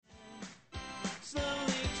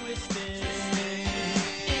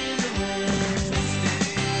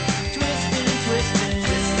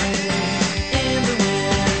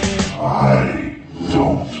I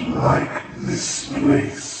don't like this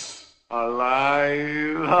place.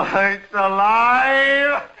 Alive! It's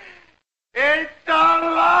alive! It's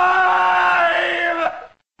alive!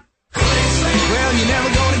 Well, you're never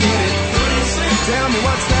gonna get it. Tell me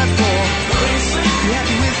what's that for? You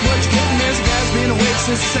happy with what you're getting? There's a guy's been awake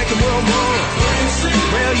since the Second World War.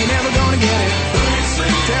 Well, you're never gonna get it.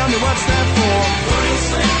 Tell me what's that for?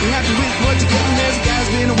 You happy with what you're getting? There's a guy's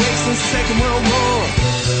been awake since the Second World War.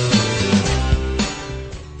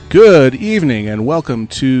 Good evening and welcome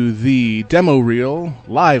to the demo reel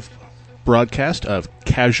live broadcast of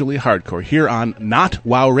Casually Hardcore here on Not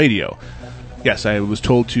WoW Radio. Yes, I was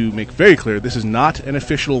told to make very clear this is not an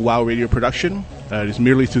official WoW Radio production. It is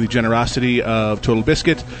merely through the generosity of Total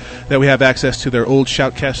Biscuit that we have access to their old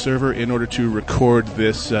Shoutcast server in order to record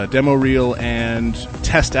this demo reel and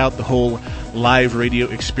test out the whole live radio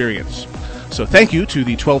experience. So thank you to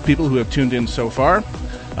the 12 people who have tuned in so far.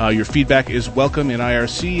 Your feedback is welcome in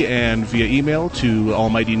IRC and via email to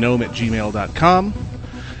almightygnome@gmail.com.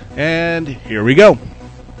 And here we go.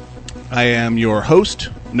 I am your host,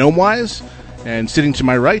 Gnomewise, and sitting to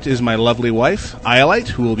my right is my lovely wife, Iolite,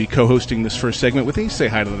 who will be co-hosting this first segment with me. Say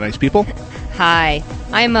hi to the nice people. Hi.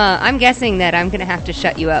 I'm guessing that I'm going to have to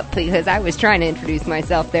shut you up because I was trying to introduce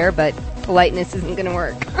myself there, but politeness isn't going to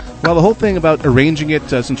work. Well, the whole thing about arranging it,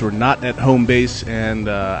 since we're not at home base and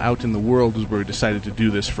out in the world is where we decided to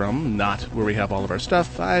do this from, not where we have all of our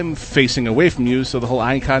stuff, I'm facing away from you, so the whole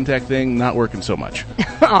eye contact thing, not working so much.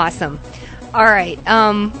 Awesome. All right.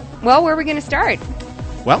 Well, where are we going to start?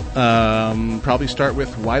 Well, probably start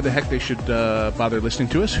with why the heck they should bother listening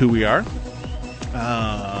to us, who we are.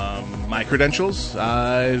 My credentials,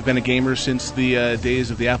 I've been a gamer since the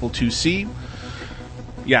days of the Apple IIc.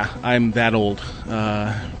 Yeah, I'm that old.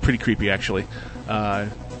 Pretty creepy, actually.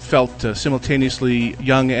 Felt simultaneously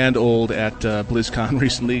young and old at BlizzCon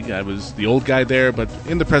recently. I was the old guy there, but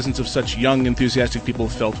in the presence of such young, enthusiastic people,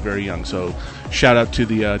 felt very young. So shout out to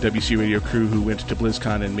the WC Radio crew who went to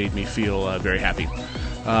BlizzCon and made me feel very happy.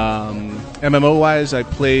 MMO-wise, I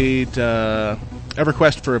played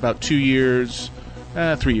EverQuest for about 3 years,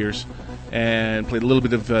 and played a little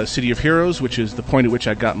bit of City of Heroes, which is the point at which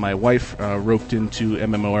I got my wife roped into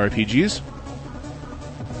MMORPGs.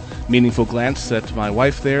 Meaningful glance at my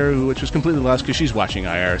wife there, which was completely lost because she's watching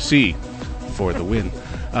IRC for the win.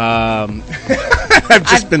 I've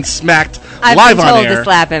just been smacked live on air. I've been told to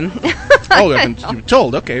slap him. Oh, you've been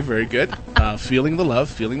told. Okay, very good. Feeling the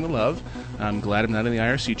love. I'm glad I'm not in the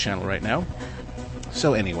IRC channel right now.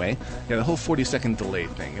 So anyway, yeah, the whole 40-second delay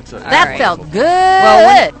thing. That felt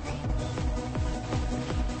good.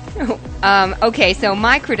 Well, okay, so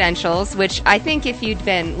my credentials, which I think if you'd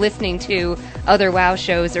been listening to other WoW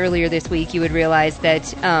shows earlier this week, you would realize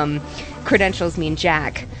that credentials mean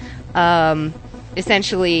jack.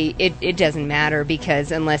 Essentially, it doesn't matter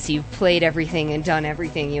because unless you've played everything and done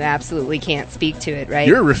everything, you absolutely can't speak to it, right?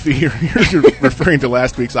 You're referring to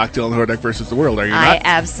last week's Octil and Hordak versus the World, are you not? I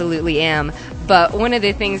absolutely am. But one of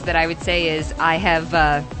the things that I would say is I have...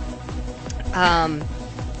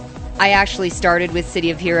 I actually started with City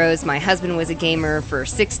of Heroes. My husband was a gamer for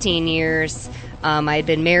 16 years. I had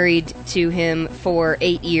been married to him for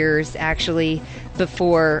 8 years, actually,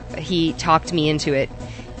 before he talked me into it.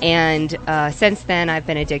 And since then, I've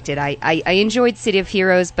been addicted. I enjoyed City of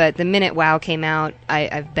Heroes, but the minute WoW came out,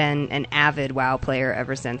 I've been an avid WoW player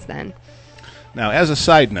ever since then. Now, as a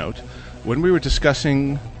side note, when we were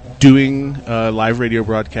discussing doing live radio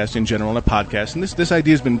broadcast in general on a podcast, and this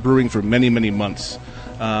idea has been brewing for many, many months,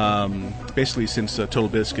 basically since Total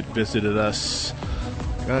Biscuit visited us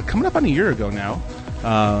coming up on a year ago now.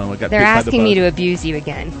 They're asking me to abuse you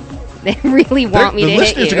again. They really want me to hit you. The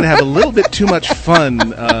listeners are going to have a little bit too much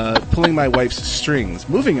fun pulling my wife's strings.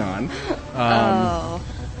 Moving on.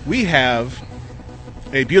 We have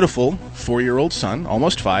a beautiful 4-year-old son,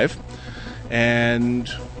 almost 5. And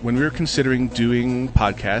when we were considering doing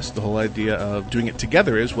podcasts, the whole idea of doing it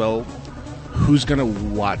together is, well, who's going to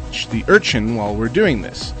watch the urchin while we're doing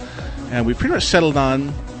this? And we pretty much settled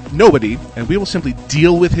on nobody, and we will simply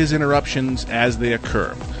deal with his interruptions as they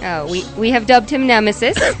occur. Oh, we have dubbed him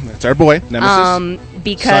Nemesis. That's our boy, Nemesis.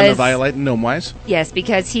 Because son of Iolite and Gnomewise. Yes,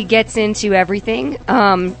 because he gets into everything.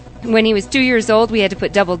 When he was 2 years old, we had to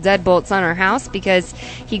put double deadbolts on our house because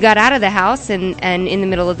he got out of the house and in the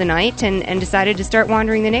middle of the night and decided to start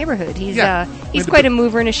wandering the neighborhood. He's quite a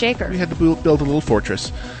mover and a shaker. We had to build a little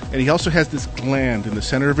fortress. And he also has this gland in the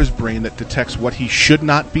center of his brain that detects what he should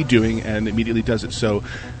not be doing and immediately does it. So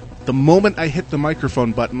the moment I hit the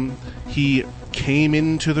microphone button, he came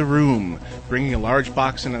into the room, bringing a large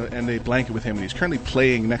box and a blanket with him, and he's currently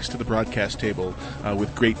playing next to the broadcast table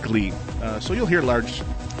with great glee. So you'll hear large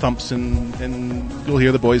thumps and you'll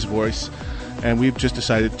hear the boy's voice. And we've just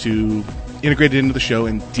decided to integrate it into the show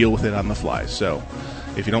and deal with it on the fly. So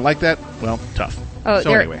if you don't like that, well, tough. Oh,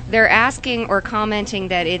 so anyway. They're asking or commenting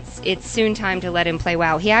that it's soon time to let him play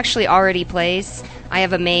WoW. He actually already plays. I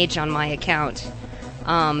have a mage on my account.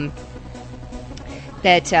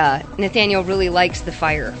 That Nathaniel really likes the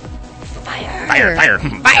fire. Fire!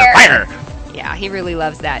 Yeah, he really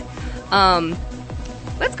loves that.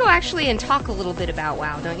 Let's go actually and talk a little bit about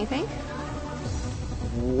WoW, don't you think?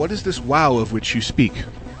 What is this WoW of which you speak?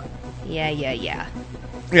 Yeah.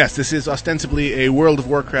 Yes, this is ostensibly a World of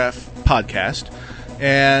Warcraft podcast,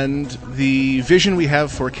 and the vision we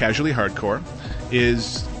have for Casually Hardcore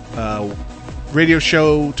is a radio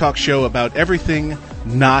show, talk show about everything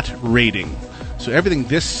not raiding. So everything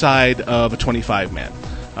this side of a 25-man.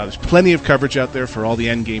 There's plenty of coverage out there for all the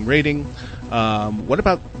endgame raiding. What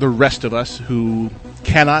about the rest of us who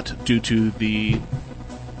cannot, due to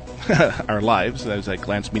our lives, as I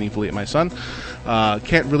glance meaningfully at my son,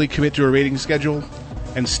 can't really commit to a raiding schedule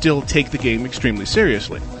and still take the game extremely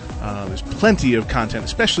seriously? There's plenty of content,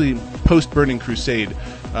 especially post-Burning Crusade,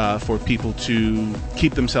 for people to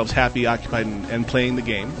keep themselves happy, occupied, and playing the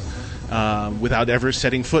game without ever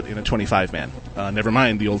setting foot in a 25-man. Never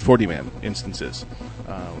mind the old 40-man instances.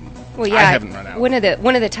 Well, yeah, I haven't run out.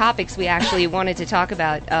 One of the topics we actually wanted to talk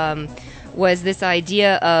about was this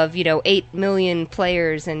idea of 8 million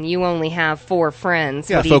players and you only have 4 friends.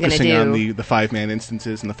 Yeah, what are you focusing gonna on do? the 5-man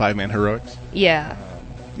instances and the 5-man heroics. Yeah.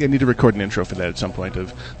 I need to record an intro for that at some point.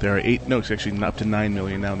 There are actually up to 9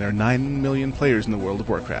 million now. There are 9 million players in the World of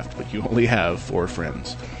Warcraft, but you only have 4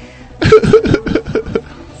 friends.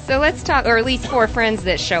 So let's talk, or at least 4 friends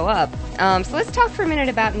that show up. So let's talk for a minute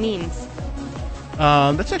about memes.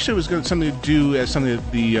 That's actually something to do as something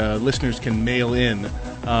that the listeners can mail in.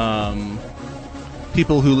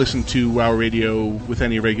 People who listen to WoW Radio with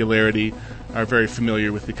any regularity are very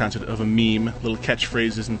familiar with the concept of a meme, little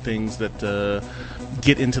catchphrases and things that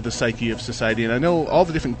get into the psyche of society. And I know all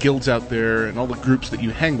the different guilds out there and all the groups that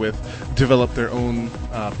you hang with develop their own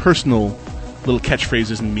personal little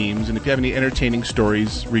catchphrases and memes. And if you have any entertaining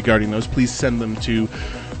stories regarding those, please send them to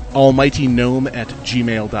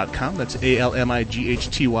almightygnome@gmail.com. That's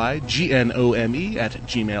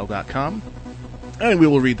ALMIGHTYGNOME@gmail.com. And we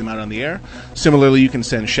will read them out on the air. Similarly, you can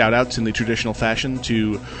send shout-outs in the traditional fashion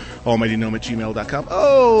to almightygnome@gmail.com.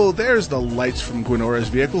 Oh, there's the lights from Gwenora's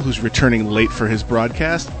vehicle, who's returning late for his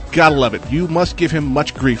broadcast. Gotta love it. You must give him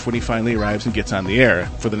much grief when he finally arrives and gets on the air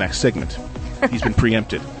for the next segment. He's been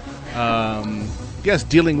preempted. Yes,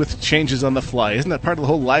 dealing with changes on the fly. Isn't that part of the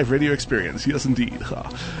whole live radio experience? Yes, indeed.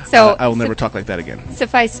 So I will never talk like that again.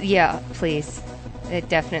 Yeah, please. It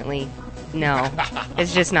definitely, no.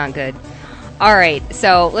 It's just not good. All right,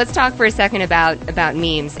 so let's talk for a second about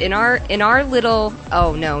memes. In our little,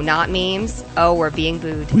 oh no, not memes. Oh, we're being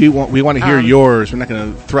booed. We want to hear yours. We're not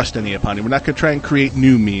going to thrust any upon you. We're not going to try and create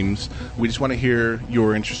new memes. We just want to hear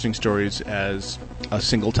your interesting stories as a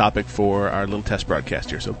single topic for our little test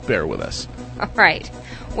broadcast here. So bear with us. All right.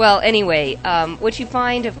 Well, anyway, what you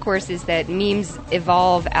find, of course, is that memes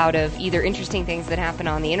evolve out of either interesting things that happen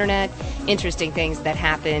on the internet, interesting things that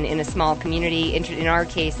happen in a small community, in our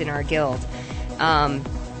case, in our guild.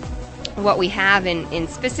 What we have in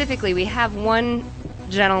specifically, we have one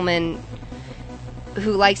gentleman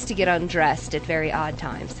who likes to get undressed at very odd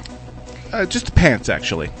times. Just the pants,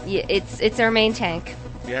 actually. Yeah, it's our main tank.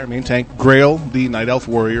 Yeah, our main tank, Grail, the Night Elf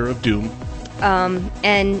Warrior of Doom.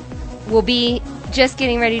 And we'll be just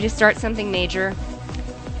getting ready to start something major,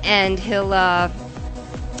 and he'll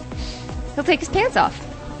take his pants off.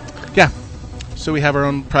 Yeah. So we have our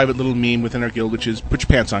own private little meme within our guild, which is put your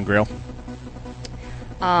pants on, Grail.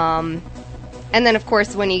 And then, of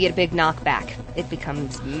course, when you get a big knockback, it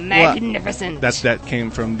becomes magnificent. Well, that came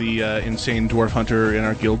from the insane dwarf hunter in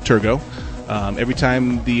our guild, Turgo. Every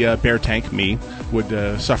time the bear tank, me,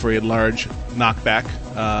 would suffer a large knockback,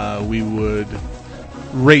 we would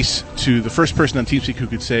race to the first person on TeamSpeak who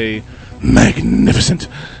could say magnificent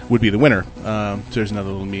would be the winner. So there's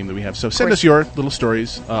another little meme that we have. So send us your little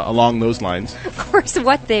stories along those lines. Of course,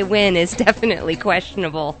 what they win is definitely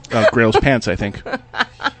questionable. Grail's pants, I think.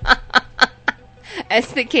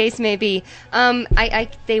 As the case may be.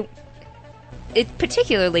 They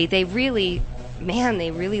really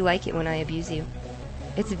like it when I abuse you.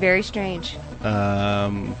 It's very strange.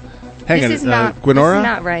 Hang This on, is not- Gwenora, this is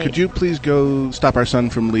not right. could you please go stop our son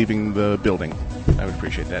from leaving the building? I would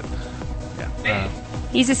appreciate that. Yeah.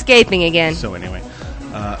 He's escaping again. So anyway,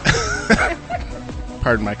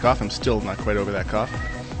 pardon my cough. I'm still not quite over that cough.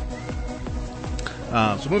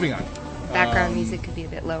 So moving on. Background music could be a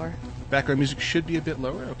bit lower. Background music should be a bit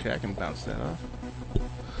lower. Okay, I can bounce that off.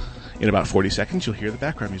 In about 40 seconds, you'll hear the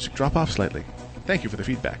background music drop off slightly. Thank you for the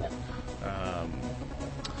feedback.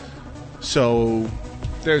 So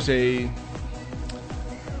there's I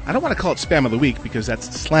don't want to call it Spam of the Week because that's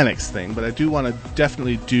the Slanix thing, but I do want to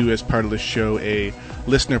definitely do as part of the show a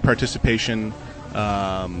listener participation,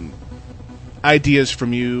 ideas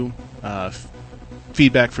from you,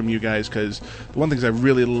 feedback from you guys, because the one thing I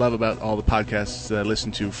really love about all the podcasts that I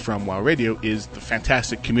listen to from WoW Radio is the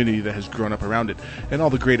fantastic community that has grown up around it and all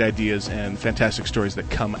the great ideas and fantastic stories that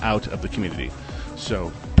come out of the community.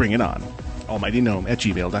 So bring it on.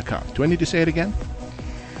 almightygnome@gmail.com. Do I need to say it again?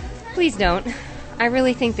 Please don't. I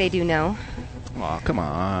really think they do know. Aw, come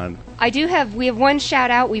on. We have one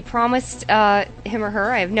shout out. We promised him or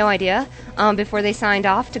her, I have no idea, before they signed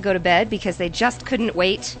off to go to bed because they just couldn't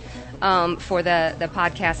wait for the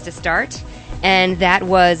podcast to start. And that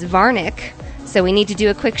was Varnick. So we need to do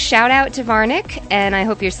a quick shout out to Varnick, and I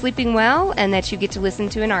hope you're sleeping well and that you get to listen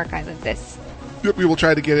to an archive of this. Yep, we will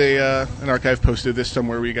try to get an archive posted this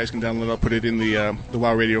somewhere where you guys can download it. I'll put it in the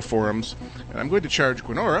WoW Radio forums. And I'm going to charge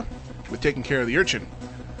Gwenora with taking care of the urchin.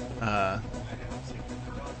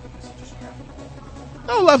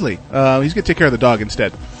 Oh, lovely. He's going to take care of the dog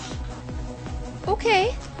instead.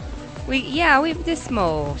 Okay. We've this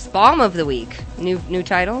Spam of the Week. New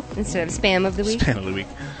title instead of Spam of the Week. Spam of the Week.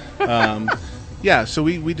 So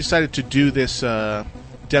we decided to do this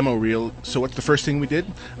demo reel. So what's the first thing we did?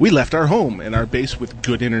 We left our home and our base with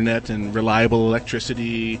good internet and reliable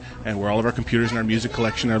electricity and where all of our computers and our music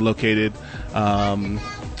collection are located,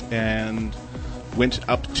 and went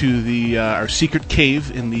up to our secret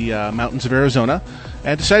cave in the mountains of Arizona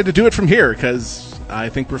and decided to do it from here because I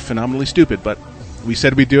think we're phenomenally stupid, but we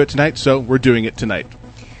said we'd do it tonight, so we're doing it tonight.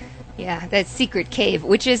 Yeah, that secret cave,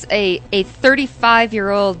 which is a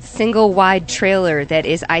 35-year-old single-wide trailer that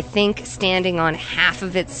is, I think, standing on half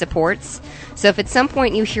of its supports. So if at some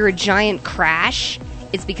point you hear a giant crash,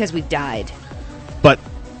 it's because we've died. But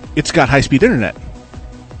it's got high-speed internet.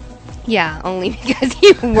 Yeah, only because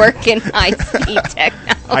you work in high-speed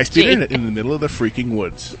technology. High-speed internet in the middle of the freaking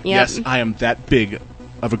woods. Yep. Yes, I am that big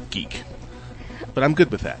of a geek. But I'm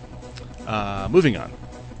good with that. Moving on.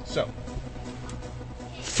 So,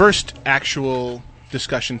 first actual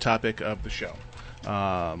discussion topic of the show.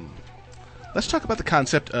 Let's talk about the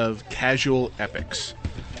concept of casual epics.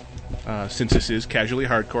 Since this is casually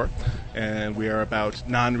hardcore, and we are about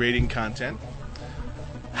non-rating content,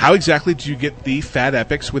 how exactly do you get the fat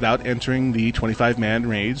epics without entering the 25-man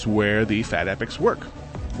raids where the fat epics work,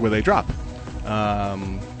 where they drop?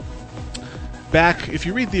 If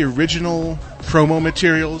you read the original promo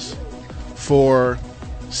materials for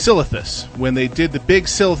Silithus, when they did the big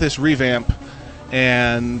Silithus revamp,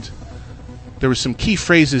 and there were some key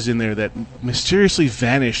phrases in there that mysteriously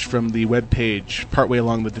vanished from the webpage partway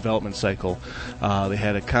along the development cycle. They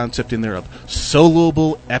had a concept in there of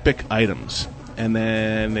soloable epic items. And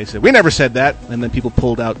then they said, we never said that. And then people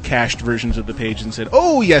pulled out cached versions of the page and said,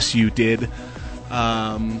 oh, yes, you did.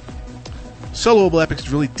 Soloable epics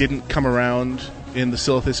really didn't come around in the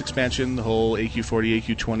Silithus expansion, the whole AQ40,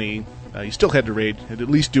 AQ20. You still had to raid, had at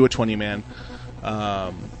least do a 20-man.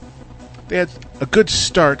 They had a good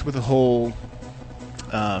start with the whole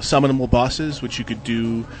summonable bosses, which you could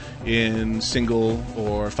do in single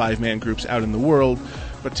or 5-man groups out in the world.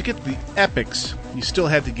 But to get the epics, you still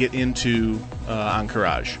had to get into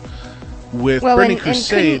Encourage. With Burning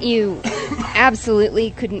Crusade...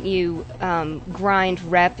 couldn't you grind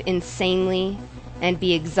rep insanely and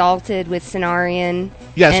be exalted with Cenarion?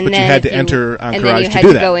 Yes, but you had to enter Encourage to do that. And then you had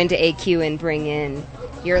to go into AQ and bring in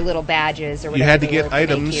your little badges or whatever. You had to get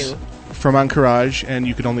items from Encourage, and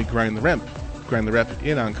you could only grind the rep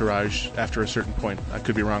in Encourage after a certain point. I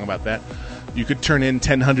could be wrong about that. You could turn in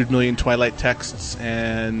 100 million Twilight texts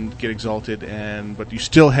and get exalted, but you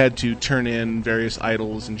still had to turn in various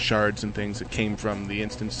idols and shards and things that came from the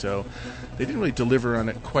instance, so they didn't really deliver on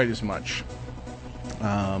it quite as much.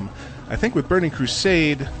 I think with Burning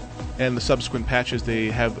Crusade and the subsequent patches, they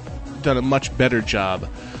have done a much better job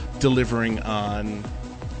delivering on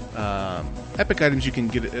epic items you can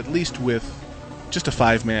get at least with just a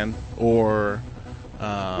 5-man or...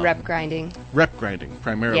 rep grinding. Rep grinding,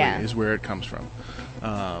 primarily, is where it comes from.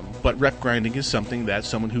 But rep grinding is something that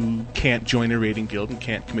someone who can't join a raiding guild and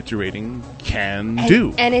can't commit to raiding can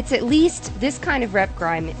do. And it's at least this kind of rep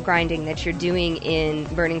grinding that you're doing in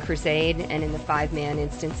Burning Crusade and in the 5-man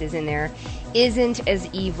instances in there isn't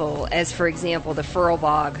as evil as, for example, the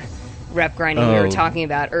Furlbog rep grinding we were talking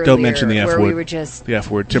about earlier. Don't mention the F word. Where we were just... The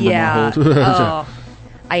F word, Timbermold.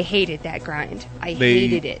 I hated that grind.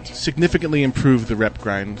 Hated it. Significantly improved the rep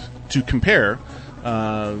grind. To compare,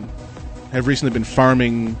 have recently been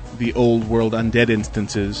farming the old world undead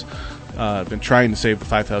instances. I've been trying to save the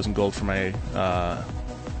 5,000 gold for my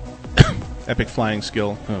epic flying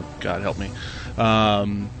skill. Oh, God help me.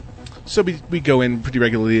 So we go in pretty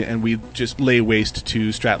regularly, and we just lay waste to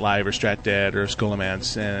Strat Live or Strat Dead or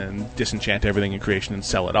Skullomance and disenchant everything in creation and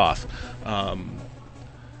sell it off.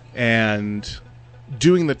 And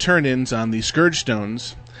doing the turn-ins on the Scourge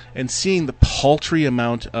Stones and seeing the paltry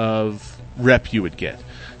amount of rep you would get.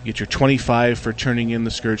 You get your 25 for turning in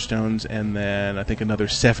the Scourge Stones, and then I think another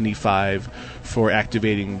 75 for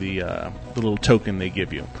activating the little token they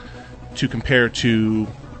give you. To compare to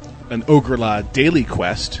an Ogrela daily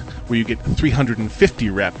quest, where you get 350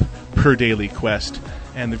 rep per daily quest,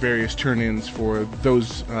 and the various turn-ins for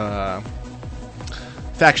those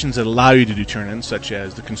factions that allow you to do turn-ins, such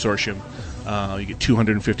as the Consortium. You get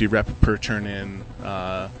 250 rep per turn-in.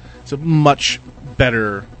 It's a much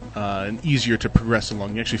better and easier to progress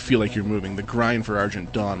along. You actually feel like you're moving. The grind for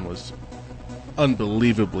Argent Dawn was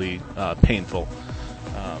unbelievably painful.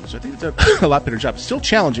 So I think it's a lot better job. It's still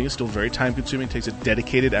challenging. It's still very time-consuming. It takes a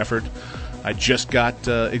dedicated effort. I just got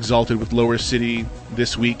exalted with Lower City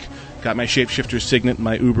this week. Got my Shapeshifter Signet,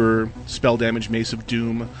 my Uber Spell Damage Mace of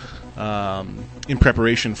Doom, in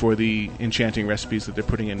preparation for the enchanting recipes that they're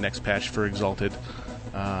putting in next patch for Exalted.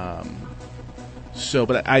 But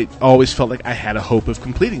I always felt like I had a hope of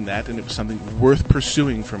completing that, and it was something worth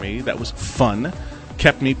pursuing for me. That was fun.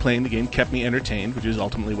 Kept me playing the game, kept me entertained, which is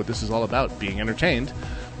ultimately what this is all about, being entertained,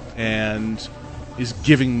 and is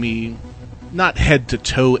giving me not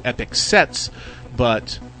head-to-toe epic sets,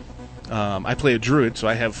 but I play a druid, so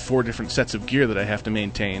I have 4 different sets of gear that I have to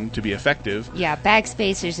maintain to be effective. Yeah, bag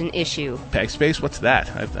space is an issue. Bag space? What's that?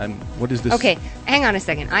 What is this? Okay, hang on a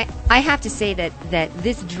second. I have to say that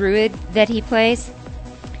this druid that he plays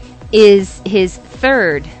is his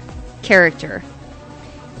 3rd character.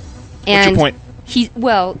 What's your point?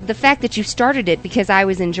 The fact that you started it because I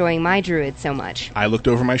was enjoying my druid so much. I looked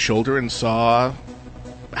over my shoulder and saw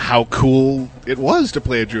how cool it was to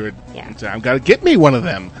play a druid. Yeah. And said, I've got to get me one of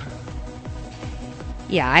them.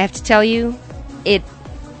 Yeah, I have to tell you,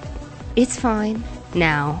 it's fine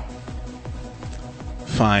now.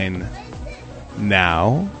 Fine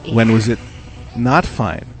now? Yeah. When was it not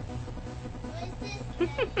fine?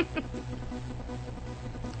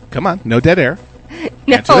 Come on, no dead air.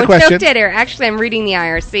 No, Answer the question. no dead air. Actually, I'm reading the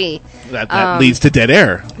IRC. That leads to dead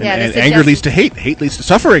air. Yeah, and anger leads to hate. Hate leads to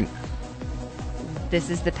suffering. This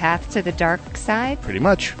is the path to the dark side? Pretty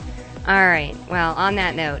much. All right. Well, on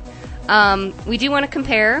that note, we do want to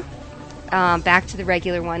compare back to the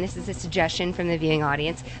regular one. This is a suggestion from the viewing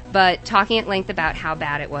audience. But talking at length about how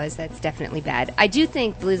bad it was, that's definitely bad. I do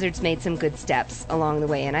think Blizzard's made some good steps along the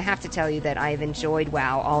way. And I have to tell you that I've enjoyed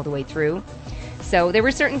WoW all the way through. So there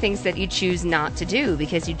were certain things that you choose not to do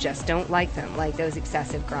because you just don't like them, like those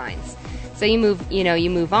excessive grinds. So you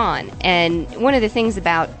move on. And one of the things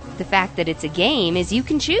about the fact that it's a game is you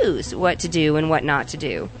can choose what to do and what not to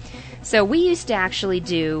do. So we used to actually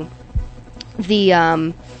do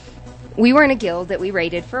the... we were in a guild that we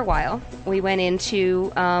raided for a while. We went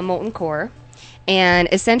into Molten Core. And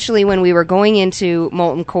essentially when we were going into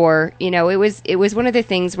Molten Core, it was one of the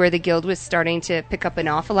things where the guild was starting to pick up an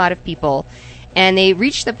awful lot of people. And they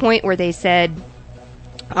reached the point where they said,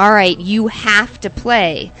 all right, you have to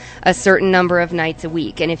play a certain number of nights a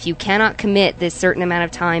week. And if you cannot commit this certain amount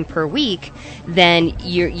of time per week, then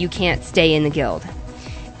you can't stay in the guild.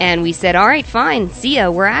 And we said, all right, fine, see ya,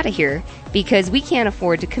 we're out of here. Because we can't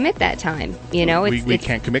afford to commit that time. We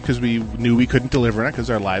can't commit because we knew we couldn't deliver on it because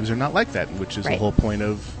our lives are not like that, which is right. The whole point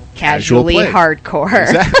of casually casual play. Hardcore.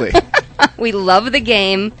 Exactly. We love the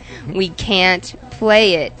game. We can't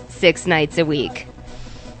play it 6 nights a week.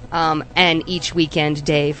 And each weekend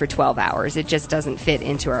day for 12 hours. It just doesn't fit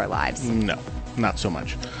into our lives. No, not so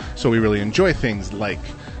much. So we really enjoy things like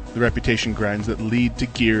the reputation grinds that lead to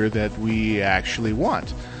gear that we actually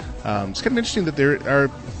want. It's kind of interesting that there are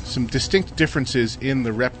some distinct differences in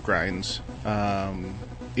the rep grinds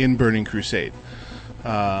in Burning Crusade.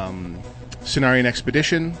 Cenarian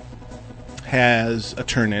Expedition has a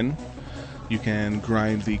turn-in. You can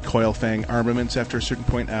grind the Coilfang armaments after a certain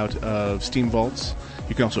point out of Steam Vaults.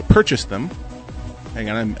 You can also purchase them. Hang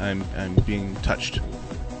on, I'm being touched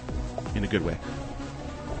in a good way.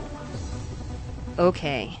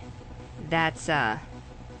 Okay, that's kind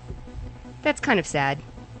of sad.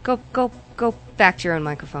 Go back to your own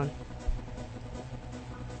microphone.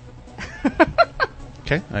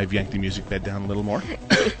 Okay, I've yanked the music bed down a little more.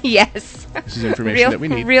 Yes. This is information that we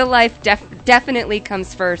need. Real life definitely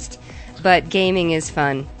comes first, but gaming is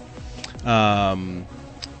fun.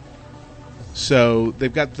 So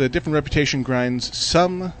they've got the different reputation grinds,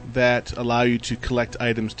 some that allow you to collect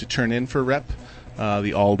items to turn in for rep,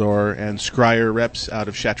 the Aldor and Scryer reps out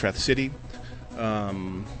of Shattrath City.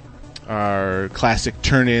 Our classic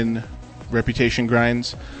turn-in reputation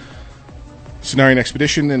grinds. Cenarian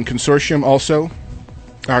Expedition and Consortium also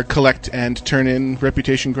are collect and turn-in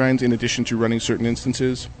reputation grinds in addition to running certain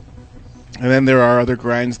instances. And then there are other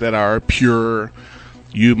grinds that are pure,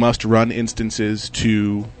 you must run instances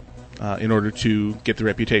to in order to get the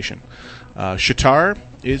reputation. Shatar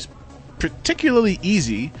is particularly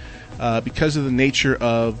easy because of the nature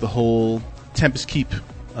of the whole Tempest Keep,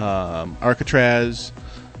 Arcatraz,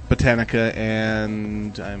 Botanica,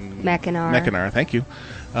 and Mechanar. Mechanar, thank you.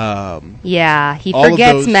 Yeah, he all of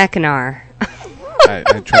forgets those- Mechanar. I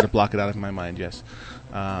try to block it out of my mind, yes.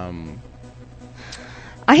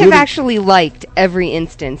 I have Moving- actually liked every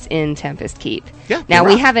instance in Tempest Keep. Yeah, Now, they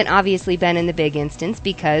we rock. haven't obviously been in the big instance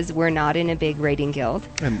because we're not in a big raiding guild.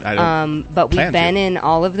 And I don't But we've plan been to. in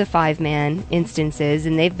all of the 5-man instances,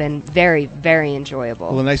 and they've been very, very enjoyable.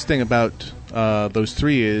 Well, the nice thing about those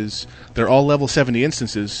three is they're all level 70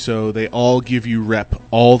 instances, so they all give you rep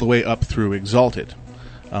all the way up through Exalted.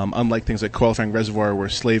 Unlike things like Coilfang Reservoir, where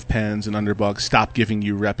Slave Pens and Underbog stop giving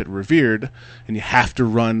you rep at Revered, and you have to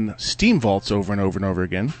run Steam Vaults over and over and over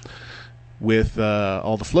again. With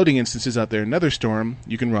all the floating instances out there in Netherstorm,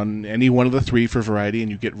 you can run any one of the three for variety, and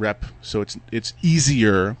you get rep. So it's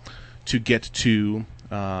easier to get to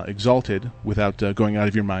Exalted without going out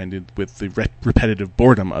of your mind with the repetitive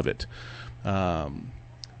boredom of it. And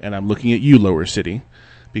I'm looking at you, Lower City,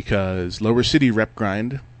 because Lower City rep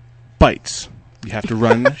grind bites. You have to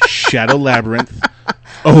run Shadow Labyrinth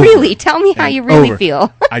over. Really? Tell me how and you really over.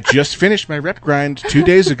 feel. I just finished my rep grind 2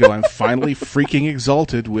 days ago. I'm finally freaking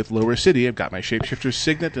exalted with Lower City. I've got my Shapeshifter's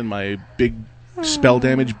Signet and my big spell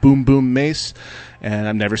damage boom boom mace, and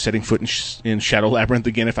I'm never setting foot in Shadow Labyrinth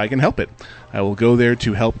again if I can help it. I will go there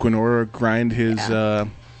to help Gwenora grind his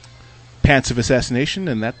Pants of Assassination,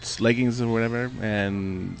 and that's leggings or whatever,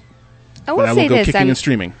 and I will but I will say go this. kicking and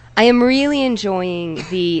streaming. I am really enjoying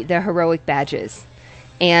the heroic badges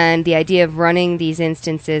and the idea of running these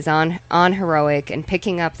instances on heroic and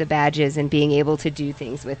picking up the badges and being able to do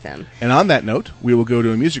things with them. And on that note, we will go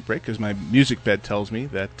to a music break because my music bed tells me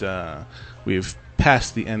that we've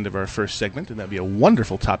passed the end of our first segment, and that'd be a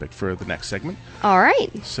wonderful topic for the next segment. All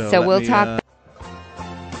right. So So let we'll me, talk.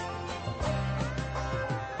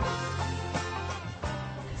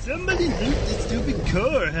 Somebody loot the stupid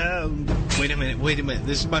core hound. Wait a minute.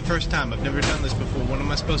 This is my first time. I've never done this before. What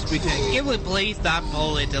am I supposed to be taking? It would please stop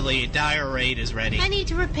pulling till the entire raid is ready. I need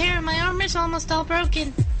to repair. My armor's almost all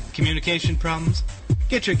broken. Communication problems?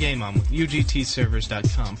 Get your game on with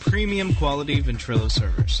UGTservers.com. Premium quality Ventrilo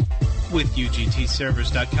servers. With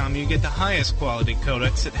UGTservers.com, you get the highest quality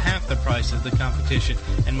codecs at half the price of the competition.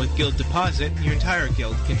 And with Guild Deposit, your entire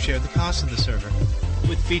guild can share the cost of the server.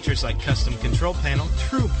 With features like custom control panel,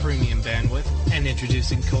 true premium bandwidth, and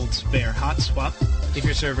introducing Cold Spare Hot Swap, if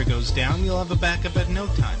your server goes down, you'll have a backup at no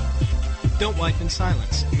time. Don't wipe in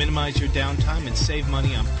silence. Minimize your downtime and save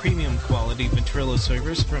money on premium quality Ventrilo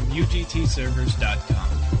servers from UGTservers.com.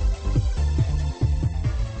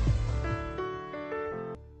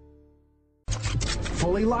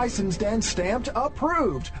 Fully licensed and stamped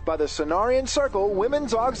approved by the Cenarian Circle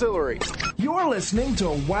Women's Auxiliary. You're listening to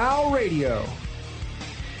WOW Radio.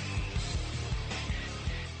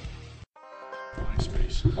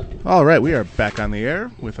 All right, we are back on the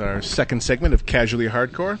air with our second segment of Casually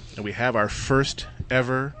Hardcore, and we have our first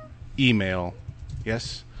ever email.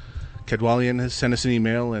 Yes, Cadwalian has sent us an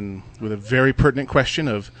email and with a very pertinent question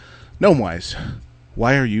of, Gnomewise,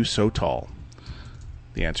 why are you so tall?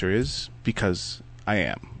 The answer is, because I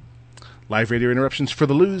am. Live radio interruptions for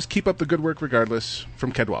the lose. Keep up the good work regardless.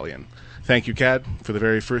 From Cadwalian. Thank you, Cad, for the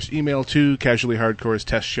very first email to Casually Hardcore's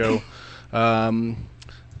test show.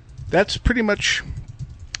 That's pretty much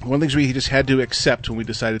one of the things we just had to accept when we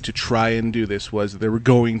decided to try and do this was that there were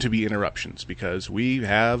going to be interruptions because we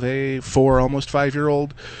have a 4, almost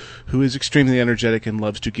 5-year-old who is extremely energetic and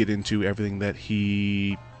loves to get into everything that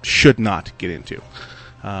he should not get into.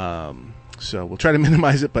 So we'll try to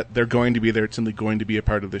minimize it, but they're going to be there. It's simply going to be a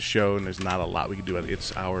part of this show, and there's not a lot we can do about it.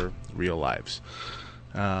 It's our real lives.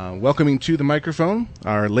 Welcoming to the microphone,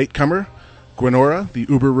 our latecomer, Gwenora, the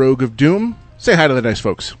Uber Rogue of Doom. Say hi to the nice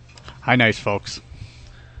folks. Hi, nice folks.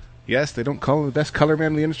 Yes, they don't call him the best color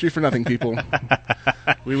man in the industry for nothing, people.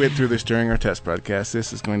 We went through this during our test broadcast.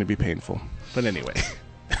 This is going to be painful. But anyway,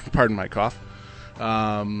 pardon my cough.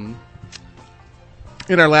 In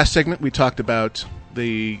our last segment, we talked about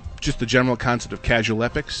just the general concept of casual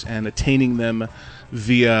epics and attaining them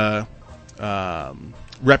via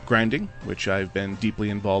rep grinding, which I've been deeply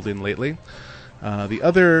involved in lately. The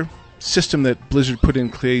other system that Blizzard put in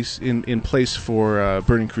place for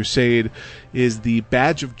Burning Crusade is the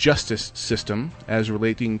Badge of Justice system as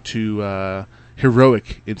relating to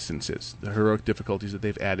heroic instances, the heroic difficulties that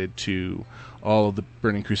they've added to all of the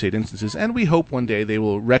Burning Crusade instances, and we hope one day they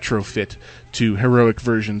will retrofit to heroic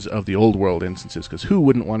versions of the old world instances, because who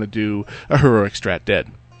wouldn't want to do a heroic strat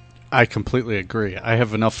dead? I completely agree. I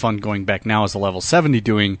have enough fun going back now as a level 70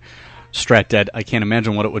 doing strat dead. I can't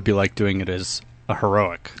imagine what it would be like doing it as a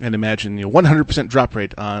heroic. And imagine 100% drop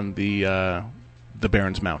rate on the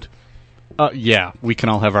Baron's Mount. Yeah, we can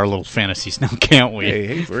all have our little fantasies now, can't we?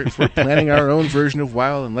 Hey, we're planning our own version of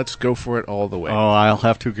WoW, and let's go for it all the way. Oh, I'll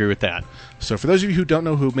have to agree with that. So for those of you who don't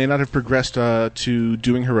know, who may not have progressed to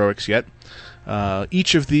doing heroics yet,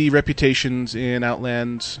 each of the reputations in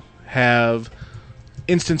Outlands have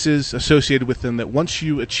instances associated with them that once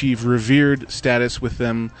you achieve revered status with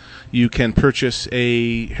them, you can purchase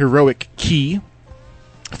a heroic key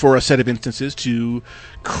for a set of instances to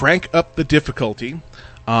crank up the difficulty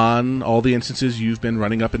on all the instances you've been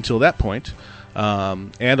running up until that point,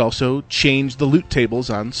 and also change the loot tables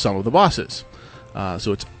on some of the bosses.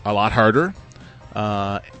 So it's a lot harder,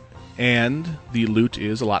 and the loot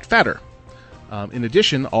is a lot fatter. In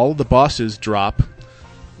addition, all of the bosses drop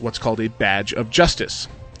what's called a Badge of Justice,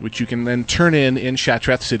 which you can then turn in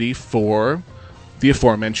Shattrath City for the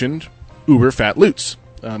aforementioned uber fat loots.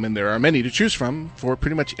 And there are many to choose from for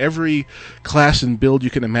pretty much every class and build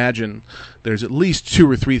you can imagine. There's at least 2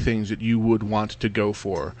 or 3 things that you would want to go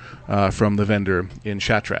for from the vendor in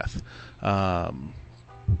Shattrath.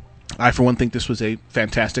 I, for one, think this was a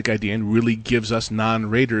fantastic idea and really gives us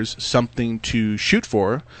non-raiders something to shoot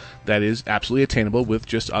for that is absolutely attainable with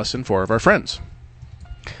just us and 4 of our friends.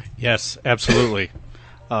 Yes, absolutely.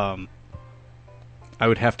 I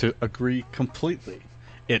would have to agree completely.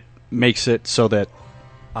 It makes it so that,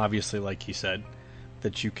 obviously, like he said,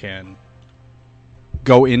 that you can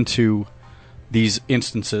go into these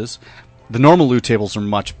instances. The normal loot tables are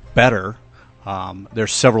much better.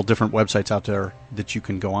 There's several different websites out there that you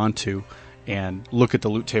can go onto and look at the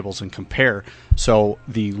loot tables and compare. So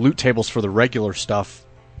the loot tables for the regular stuff,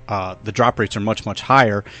 the drop rates are much, much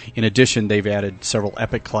higher. In addition, they've added several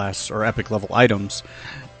epic class or epic level items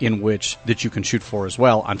in which that you can shoot for as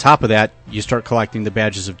well. On top of that, you start collecting the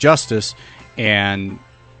Badges of Justice, and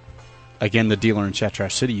again, the dealer in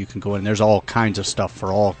Shattrath City, you can go in. There's all kinds of stuff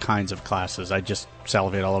for all kinds of classes. I just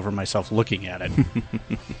salivate all over myself looking at it.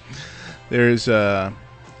 There's it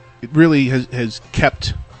really has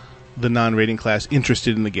kept the non-raiding class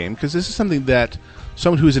interested in the game, because this is something that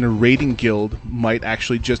someone who is in a raiding guild might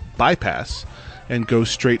actually just bypass and go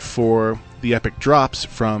straight for the epic drops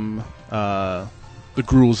from the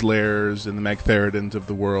Gruul's Lairs and the Magtheridons of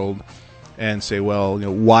the world, and say, well,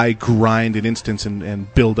 why grind an instance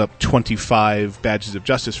and build up 25 Badges of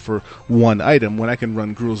Justice for one item when I can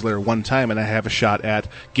run Gruul's Lair one time and I have a shot at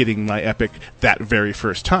getting my epic that very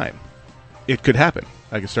first time? It could happen.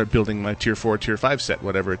 I can start building my Tier 4, Tier 5 set,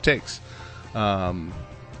 whatever it takes.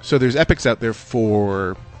 So there's epics out there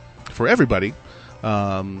for everybody.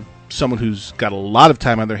 Someone who's got a lot of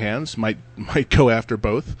time on their hands might go after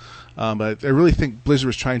both. But I really think Blizzard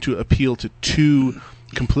was trying to appeal to 2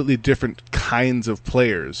 completely different kinds of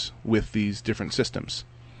players with these different systems.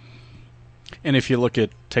 And if you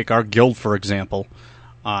take our guild, for example,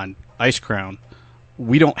 on Icecrown,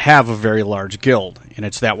 we don't have a very large guild, and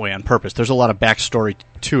it's that way on purpose. There's a lot of backstory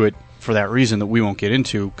to it for that reason that we won't get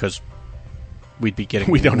into, because we'd be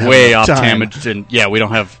getting way off tangent, and we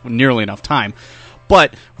don't have nearly enough time.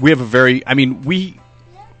 But we have we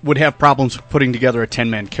would have problems putting together a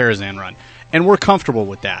 10-man Karazhan run. And we're comfortable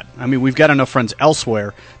with that. I mean, we've got enough friends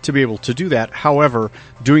elsewhere to be able to do that. However,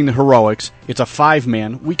 doing the heroics, it's a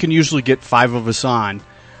 5-man. We can usually get 5 of us on,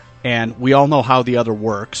 and we all know how the other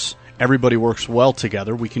works. Everybody works well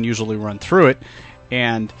together. We can usually run through it,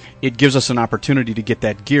 and it gives us an opportunity to get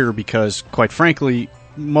that gear because, quite frankly,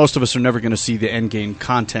 most of us are never going to see the end game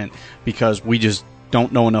content because we just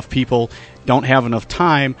don't know enough people, don't have enough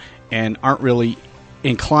time, and aren't really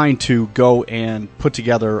inclined to go and put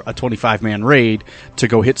together a 25-man raid to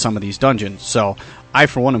go hit some of these dungeons. So I,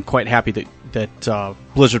 for one, am quite happy that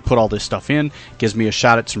Blizzard put all this stuff in. Gives me a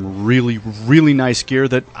shot at some really, really nice gear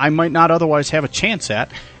that I might not otherwise have a chance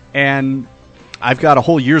at. And I've got a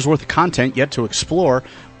whole year's worth of content yet to explore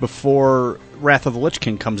before Wrath of the Lich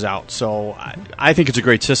King comes out. So I think it's a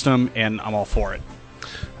great system, and I'm all for it.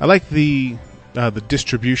 I like the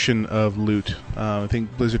distribution of loot. I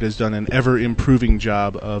think Blizzard has done an ever-improving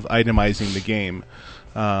job of itemizing the game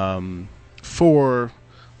for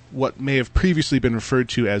what may have previously been referred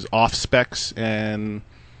to as off-specs,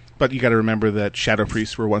 but you got to remember that Shadow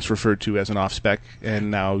Priests were once referred to as an off-spec,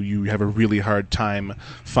 and now you have a really hard time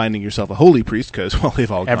finding yourself a Holy Priest because, well,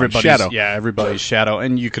 they've all gone Shadow. Yeah, everybody's Shadow.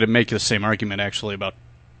 And you could make the same argument, actually, about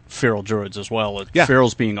Feral Druids as well. Yeah.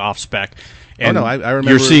 Ferals being off-spec. And I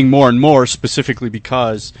remember... You're seeing more and more, specifically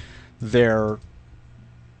because they're...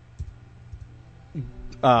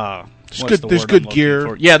 there's good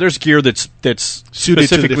gear. Yeah, there's gear that's suited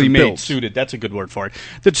specifically made builds. suited. That's a good word for it.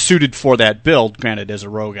 That's suited for that build. Granted, as a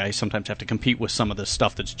rogue, I sometimes have to compete with some of the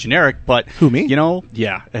stuff that's generic. But who, me?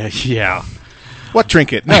 Yeah. What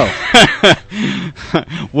trinket? No.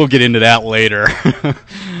 We'll get into that later.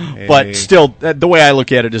 But still, the way I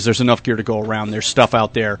look at it is there's enough gear to go around. There's stuff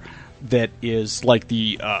out there that is like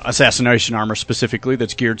the assassination armor specifically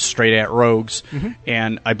that's geared straight at rogues,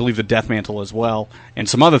 and I believe the death mantle as well, and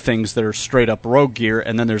some other things that are straight up rogue gear,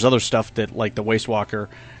 and then there's other stuff that like the Waste Walker,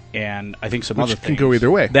 and I think some other things. Which can go either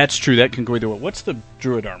way. That's true, that can go either way. What's the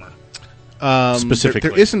druid armor? Specifically.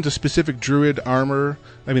 There isn't a specific druid armor.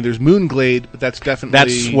 I mean, there's Moonglade, but that's definitely...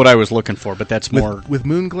 That's what I was looking for, but that's more... With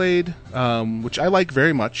Moonglade, which I like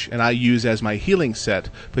very much, and I use as my healing set,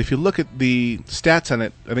 but if you look at the stats on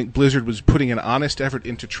it, I think Blizzard was putting an honest effort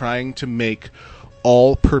into trying to make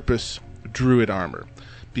all-purpose druid armor,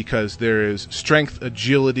 because there is strength,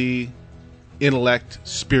 agility, intellect,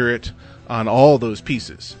 spirit on all those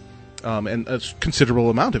pieces, and a considerable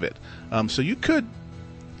amount of it. So you could...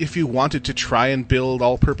 If you wanted to try and build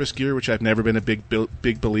all-purpose gear, which I've never been a big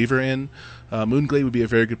believer in, Moonglade would be a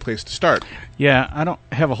very good place to start. Yeah, I don't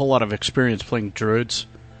have a whole lot of experience playing druids,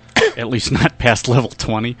 at least not past level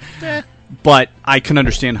 20. But I can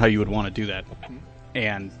understand how you would want to do that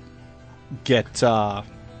and get,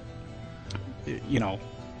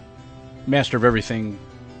 master of everything,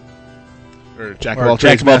 or jack of all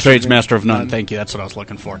trades, master of none. Thank you. That's what I was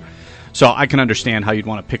looking for. So I can understand how you'd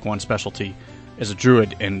want to pick one specialty as a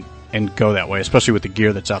druid and go that way, especially with the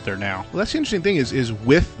gear that's out there now. Well, that's the interesting thing is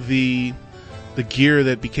with the gear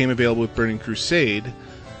that became available with Burning Crusade.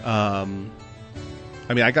 I mean,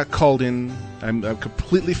 I got called in. I'm a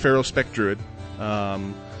completely Feral Spec druid,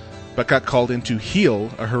 but got called in to heal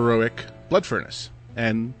a heroic Blood Furnace,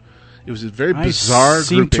 and it was a very bizarre. I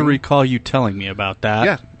seem to recall you telling me about that.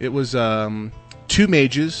 Yeah, it was 2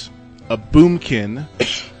 mages, a boomkin,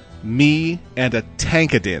 me, and a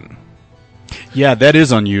Tankadin. Yeah, that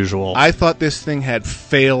is unusual. I thought this thing had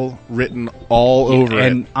fail written all over it.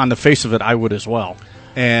 And on the face of it, I would as well.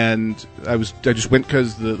 And I just went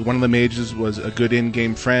because one of the mages was a good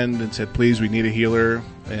in-game friend and said, please, we need a healer.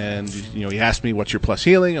 And he asked me, what's your plus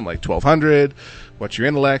healing? I'm like, 1,200. What's your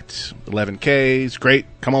intellect? 11K. It's great.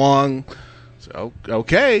 Come along. So,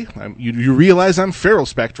 okay. You realize I'm Feral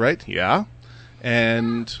Spec, right? Yeah.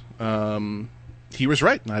 And... he was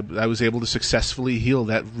right. I was able to successfully heal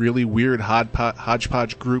that really weird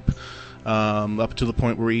hodgepodge group up to the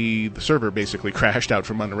point where the server basically crashed out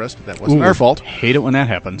from under us, but that wasn't our fault. Hate it when that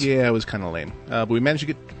happens. Yeah, it was kind of lame. But we managed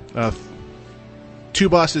to get 2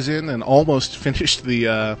 bosses in and almost finished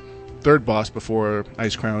the 3rd boss before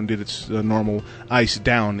Icecrown did its normal ice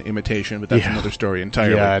down imitation, but that's another story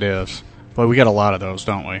entirely. Yeah, it is. But we got a lot of those,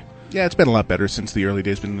 don't we? Yeah, it's been a lot better since the early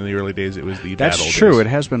days. But in the early days, it was the That's bad old true. days. It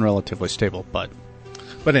has been relatively stable, but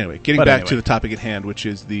anyway, getting back to the topic at hand, which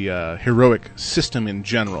is the heroic system in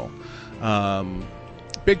general.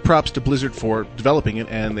 Big props to Blizzard for developing it,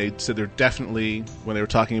 and they said they're definitely, when they were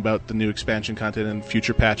talking about the new expansion content and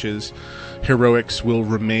future patches, heroics will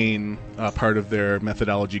remain part of their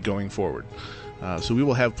methodology going forward. So we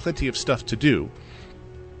will have plenty of stuff to do.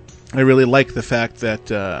 I really like the fact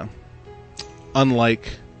that,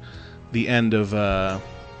 unlike the end of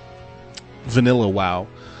vanilla WoW,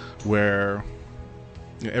 where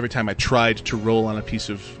every time I tried to roll on a piece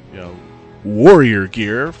of warrior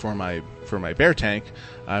gear for my bear tank,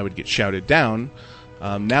 I would get shouted down.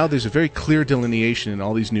 Now there's a very clear delineation in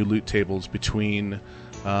all these new loot tables between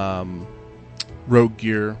rogue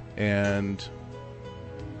gear and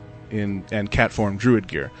cat form druid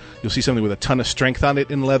gear. You'll see something with a ton of strength on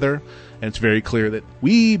it in leather, and it's very clear that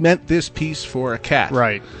we meant this piece for a cat.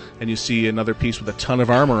 Right. And you see another piece with a ton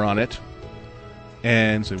of armor on it,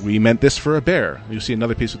 and so we meant this for a bear. You'll see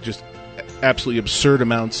another piece with just absolutely absurd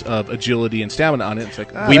amounts of agility and stamina on it. It's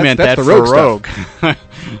like, we meant that's that the for rogue.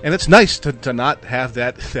 And it's nice to not have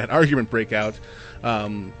that argument break out.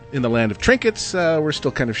 In the land of trinkets, we're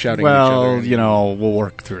still kind of shouting at each other. We'll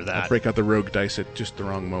work through that. I'll break out the rogue dice at just the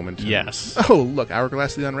wrong moment. Yes. Oh, look,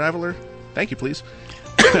 Hourglass the Unraveler. Thank you, please.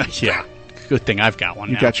 Yeah. Good thing I've got one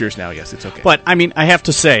now. You got yours now, yes, it's okay. But, I mean, I have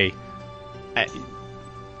to say,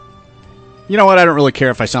 You know what? I don't really care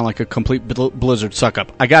if I sound like a complete Blizzard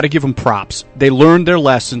suck-up. I got to give them props. They learned their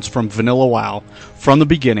lessons from Vanilla WoW from the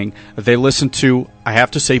beginning. They listened to, I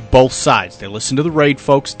have to say, both sides. They listened to the raid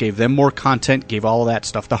folks, gave them more content, gave all of that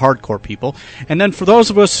stuff to hardcore people. And then for those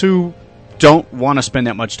of us who don't want to spend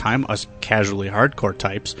that much time, us casually hardcore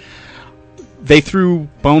types, they threw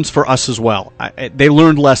bones for us as well. They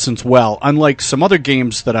learned lessons well, unlike some other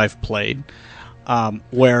games that I've played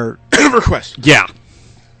where... EverQuest. Yeah.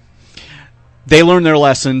 They learned their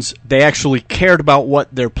lessons. They actually cared about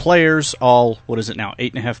what their players, all, what is it now,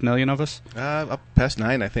 8.5 million of us? Up past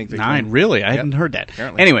 9, I think. 9, really? I hadn't heard that.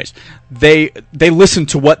 Apparently. Anyways, they listened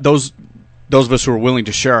to what those of us who are willing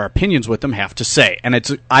to share our opinions with them have to say.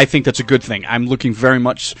 And I think that's a good thing. I'm looking very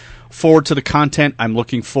much forward to the content. I'm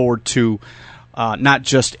looking forward to not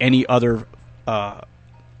just any other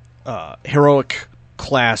heroic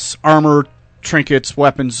class armor, trinkets,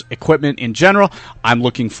 weapons, equipment in general. I'm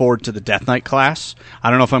looking forward to the Death Knight class.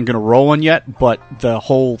 I don't know if I'm going to roll one yet, but the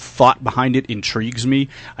whole thought behind it intrigues me.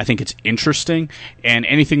 I think it's interesting, and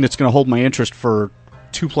anything that's going to hold my interest for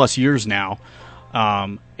 2+ years now.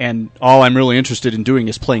 And all I'm really interested in doing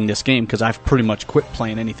is playing this game, because I've pretty much quit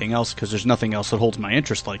playing anything else because there's nothing else that holds my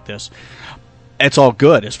interest like this. It's all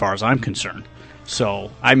good as far as I'm concerned.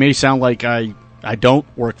 So I may sound like I don't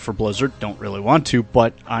work for Blizzard, don't really want to,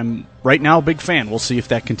 but I'm right now a big fan. We'll see if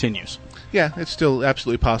that continues. Yeah, it's still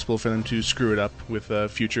absolutely possible for them to screw it up with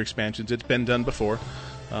future expansions. It's been done before.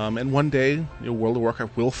 And one day, World of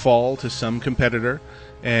Warcraft will fall to some competitor,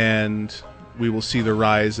 and we will see the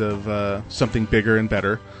rise of something bigger and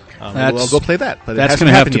better. I'll go play that. But that's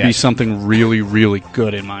going to have to be something really, really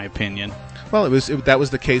good, in my opinion. Well, that was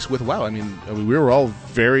the case with WoW. I mean, we were all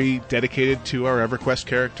very dedicated to our EverQuest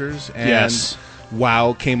characters, and yes.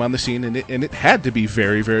 WoW came on the scene, and it had to be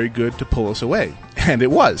very, very good to pull us away, and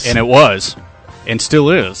it was. And it was, and still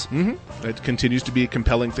is. Mm-hmm. It continues to be a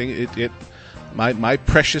compelling thing. My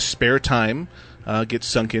precious spare time gets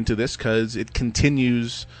sunk into this because it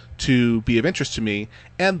continues to be of interest to me,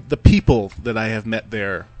 and the people that I have met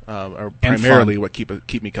there are primarily what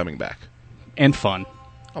keep me coming back. And fun.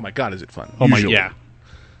 Oh my God, is it fun? Oh Usually. my, yeah.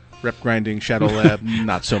 Rep grinding, Shadow Lab,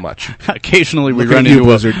 not so much. Occasionally we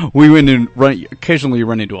occasionally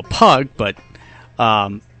run into a pug, but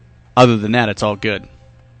other than that, it's all good.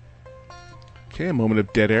 Okay, a moment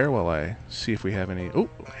of dead air while I see if we have any. Oh,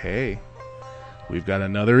 hey, we've got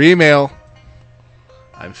another email.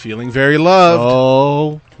 I'm feeling very loved.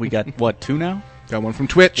 Oh, we got what, 2 now? Got one from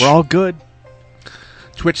Twitch. We're all good.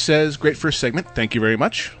 Twitch says, great first segment. Thank you very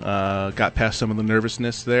much. Got past some of the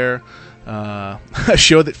nervousness there. A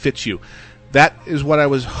show that fits you. That is what I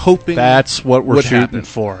was hoping. That's what we're shooting happen.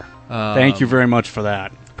 for. Thank you very much for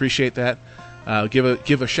that. Appreciate that.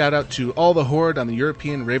 Give a shout out to all the Horde on the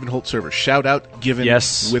European Ravenholt server. Shout out given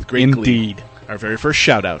with great indeed. glee. Our very first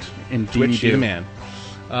shout out. Indeed. Twitch, you the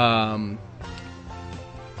man.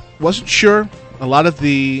 Wasn't sure. A lot of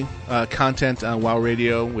the content on WoW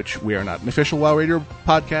Radio, which we are not an official WoW Radio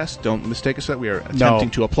podcast, don't mistake us for that. We are attempting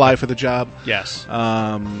to apply for the job. Yes.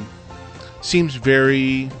 Seems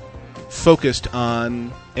very focused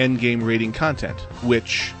on endgame rating content,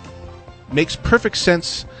 which makes perfect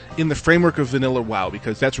sense in the framework of vanilla WoW,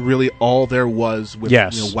 because that's really all there was with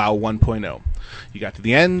WoW 1.0. You got to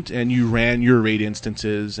the end, and you ran your raid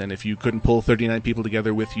instances, and if you couldn't pull 39 people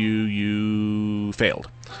together with you, you failed.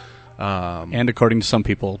 And according to some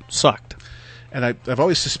people, sucked. And I've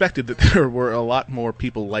always suspected that there were a lot more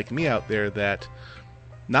people like me out there that,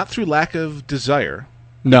 not through lack of desire,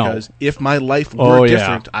 because if my life were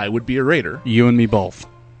different, I would be a raider. You and me both.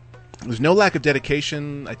 There's no lack of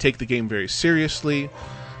dedication. I take the game very seriously.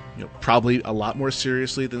 Probably a lot more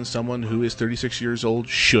seriously than someone who is 36 years old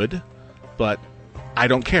should. But I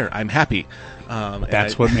don't care. I'm happy.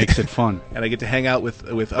 That's what makes it fun. And I get to hang out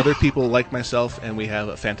with other people like myself, and we have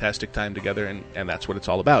a fantastic time together, and that's what it's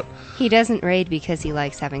all about. He doesn't raid because he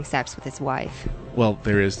likes having sex with his wife. Well,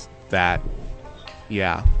 there is that.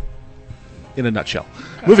 Yeah. In a nutshell.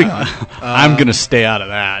 Moving on. I'm going to stay out of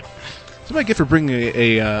that. That's what I get for bringing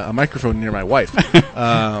a microphone near my wife.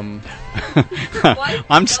 I'm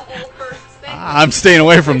staying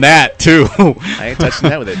away from that, too. I ain't touching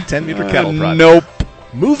that with a 10-meter cattle prod. Nope.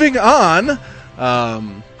 Moving on.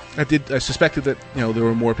 I suspected that there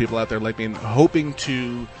were more people out there like me, hoping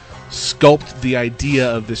to sculpt the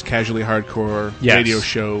idea of this casually hardcore radio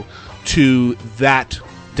show to that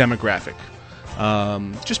demographic.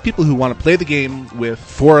 Just people who want to play the game with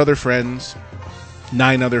 4 other friends,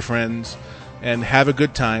 9 other friends, and have a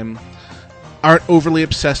good time. aren't overly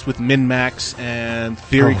obsessed with min-max and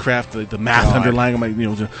theorycraft, the math underlying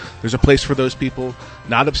them. There's a place for those people.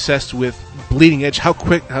 Not obsessed with bleeding edge. How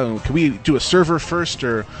quick? Can we do a server first,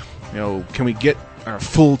 or can we get our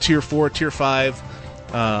full tier 4, tier 5?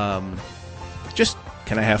 Just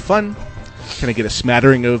can I have fun? Can I get a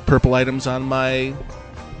smattering of purple items on my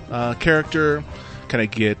character? Can I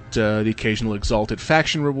get the occasional exalted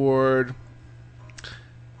faction reward?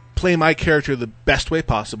 Play my character the best way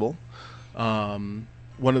possible. One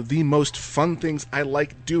of the most fun things I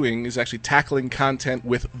like doing is actually tackling content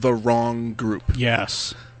with the wrong group.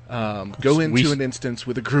 Yes. Go into an instance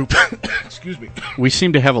with a group. Excuse me. We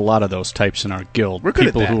seem to have a lot of those types in our guild. We're good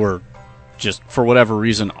People at that. who are just, for whatever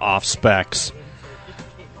reason, off specs.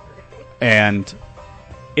 And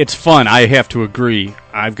it's fun. I have to agree.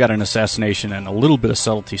 I've got an assassination and a little bit of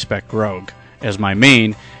subtlety spec rogue as my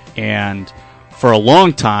main, and for a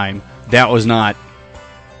long time, that was not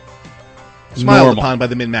Smiled normal. upon by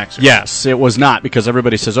the min-maxers. Yes, it was not, because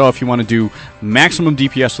everybody says, if you want to do maximum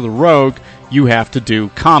DPS with a rogue, you have to do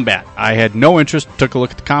combat. I had no interest, took a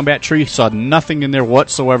look at the combat tree, saw nothing in there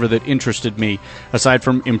whatsoever that interested me, aside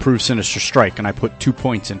from improved Sinister Strike, and I put 2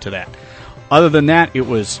 points into that. Other than that, it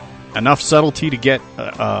was enough subtlety to get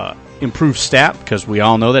improved stat, because we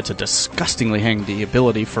all know that's a disgustingly handy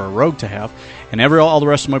ability for a rogue to have, and all the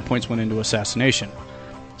rest of my points went into assassination.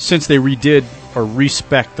 Since they redid or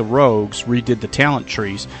respec the rogues, redid the talent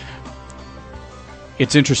trees,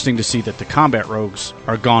 it's interesting to see that the combat rogues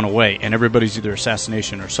are gone away, and everybody's either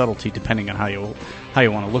assassination or subtlety, depending on how you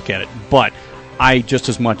want to look at it. But I, just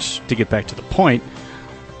as much, to get back to the point,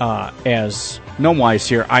 as Gnomewise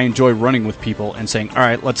here, I enjoy running with people and saying, all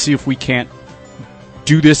right, let's see if we can't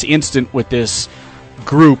do this instant with this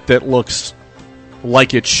group that looks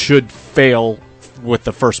like it should fail with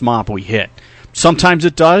the first mob we hit. Sometimes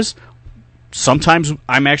it does. Sometimes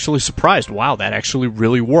I'm actually surprised. Wow, that actually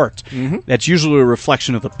really worked. Mm-hmm. That's usually a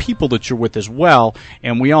reflection of the people that you're with as well,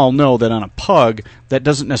 and we all know that on a pug, that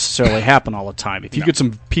doesn't necessarily happen all the time. If you get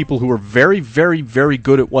some people who are very, very, very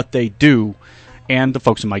good at what they do, and the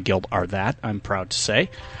folks in my guild are that, I'm proud to say.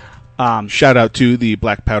 Shout out to the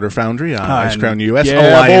Black Powder Foundry on Ice Crown US yeah,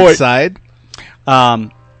 Alliance side.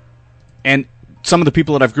 And some of the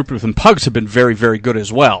people that I've grouped with in pugs have been very, very good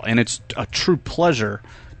as well, and it's a true pleasure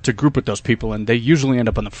to group with those people, and they usually end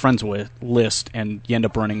up on the friends list, and you end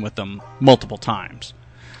up running with them multiple times.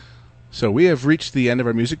 So we have reached the end of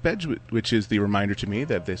our music bed, which is the reminder to me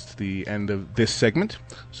that this is the end of this segment.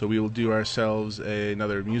 So we will do ourselves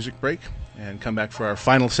another music break and come back for our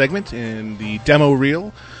final segment in the demo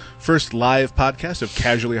reel, first live podcast of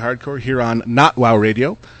Casually Hardcore here on Not WoW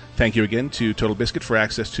Radio. Thank you again to Total Biscuit for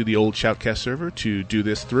access to the old Shoutcast server to do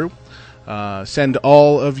this through. Send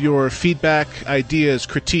all of your feedback, ideas,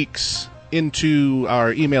 critiques into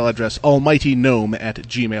our email address,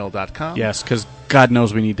 almightygnome@gmail.com. Yes, because God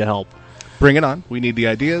knows we need the help. Bring it on. We need the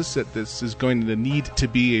ideas. That this is going to need to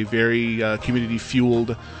be a very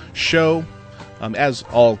community-fueled show, as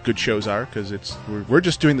all good shows are, because we're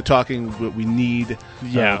just doing the talking, but we need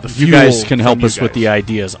the fuel. You guys can help us with the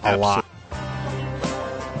ideas a lot.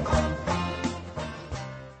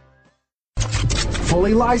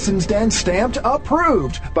 Fully licensed and stamped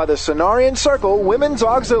approved by the Cenarian Circle Women's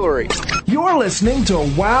Auxiliary. You're listening to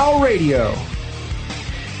WoW Radio.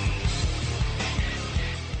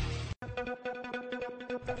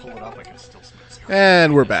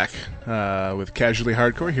 And we're back with Casually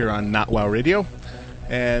Hardcore here on Not WoW Radio.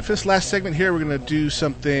 And for this last segment here, we're going to do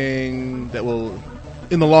something that will,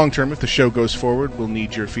 in the long term, if the show goes forward, we'll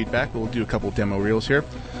need your feedback. We'll do a couple demo reels here.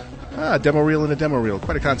 Demo reel and a demo reel.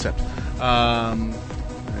 Quite a concept. I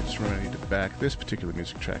just really need to back this particular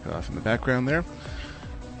music track off in the background there.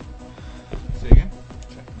 Say again?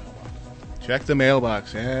 Check the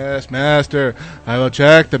mailbox. Yes, master. I will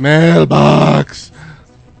check the mailbox.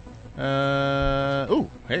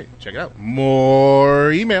 Hey, check it out.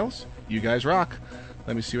 More emails. You guys rock.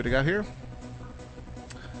 Let me see what I got here.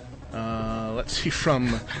 Let's see,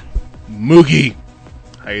 from Moogie.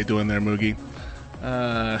 How you doing there, Moogie?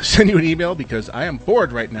 Send you an email because I am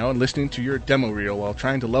bored right now and listening to your demo reel while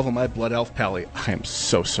trying to level my Blood Elf Pally. I am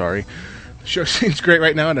so sorry. The show seems great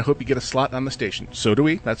right now, and I hope you get a slot on the station. So do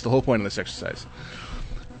we. That's the whole point of this exercise.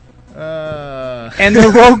 And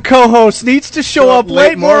the rogue co-host needs to show up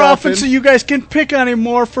late more often so you guys can pick on him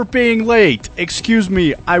more for being late. Excuse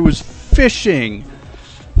me, I was fishing.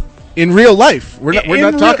 In real life, we're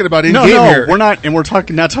not talking about in-game here. We're not, and we're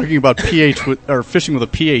not talking about pH or fishing with a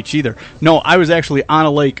pH either. No, I was actually on a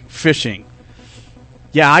lake fishing.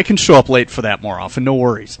 Yeah, I can show up late for that more often. No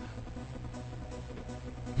worries.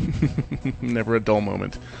 Never a dull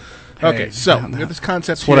moment. Okay, so we have this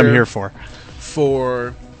concept. That's what I'm here for.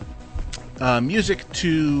 for music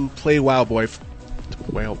to play WoW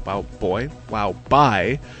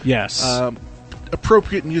by. Yes.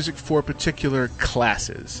 Appropriate music for particular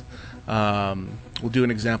classes. We'll do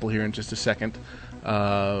an example here in just a second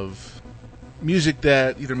of music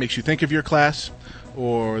that either makes you think of your class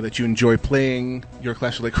or that you enjoy playing your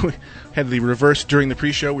class. Like we had the reverse during the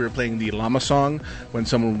pre-show. We were playing the Llama song when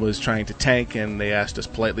someone was trying to tank, and they asked us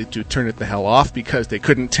politely to turn it the hell off because they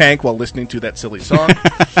couldn't tank while listening to that silly song.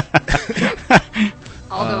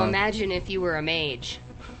 Although imagine if you were a mage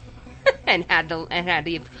and had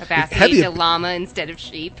the capacity to llama instead of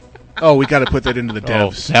sheep. Oh, we got to put that into the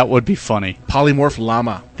devs. Oh, that would be funny. Polymorph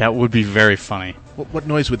llama. That would be very funny. What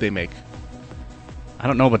noise would they make? I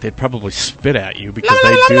don't know, but they'd probably spit at you because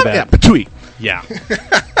they do that. Yeah, patooey. Yeah.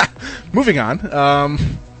 Moving on.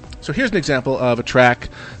 So here's an example of a track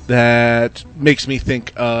that makes me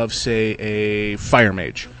think of, say, a Fire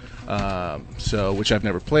Mage. Which I've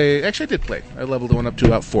never played. Actually, I did play. I leveled one up to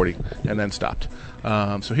about 40 and then stopped.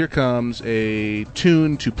 So here comes a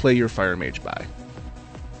tune to play your Fire Mage by.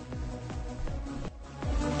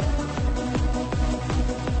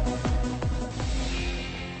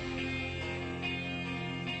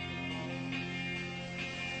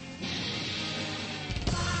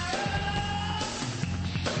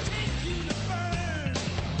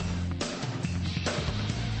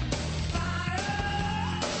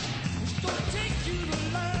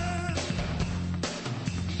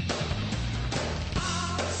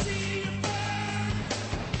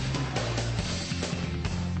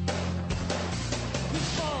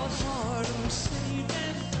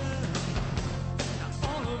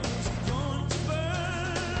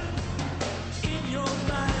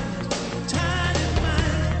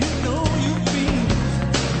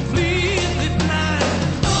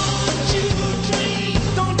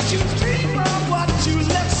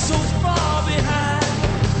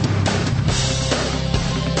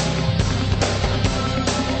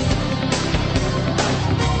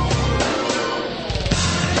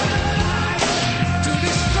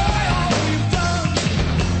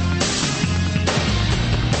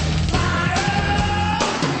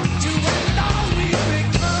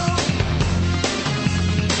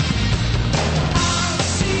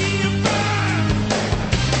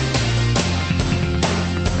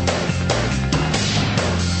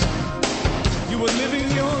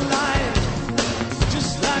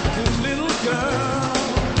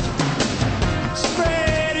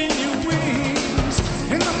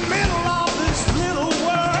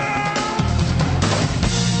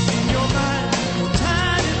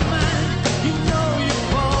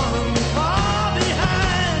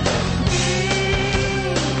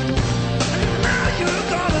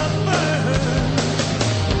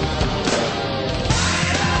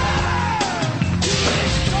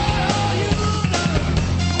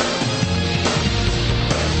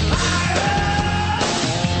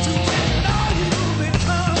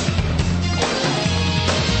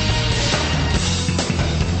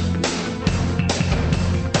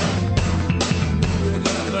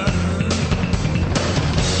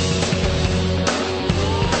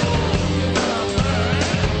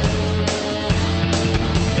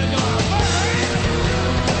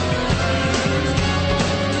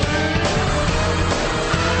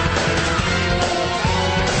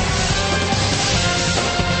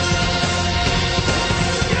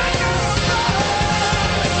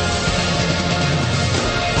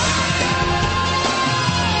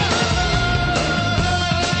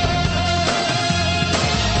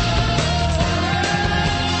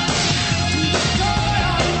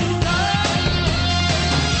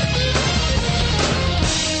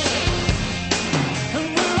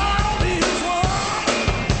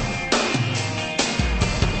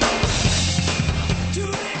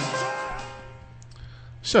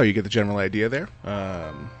 So you get the general idea there.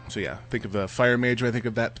 Think of a Fire Mage when I think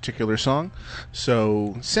of that particular song.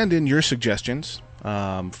 So send in your suggestions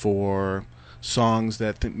for songs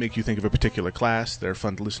that make you think of a particular class. They're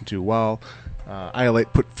fun to listen to while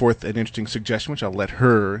Iolite put forth an interesting suggestion, which I'll let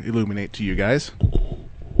her illuminate to you guys.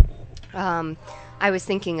 I was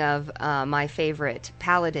thinking of my favorite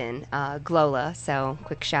paladin, Glola. So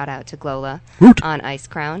quick shout out to Glola on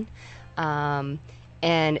Icecrown.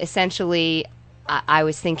 And essentially, I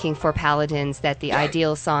was thinking for paladins that the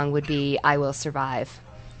ideal song would be "I Will Survive."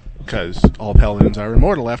 Because all paladins are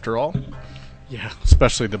immortal, after all. Yeah,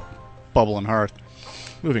 especially the Bubbling Hearth.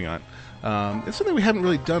 Moving on. It's something we haven't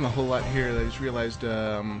really done a whole lot here. I just realized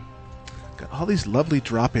got all these lovely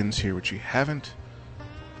drop-ins here, which we haven't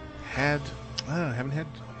had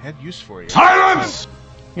use for yet. Silence!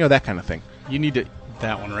 You know, that kind of thing. You need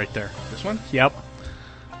that one right there. This one? Yep.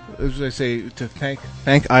 as I say, to thank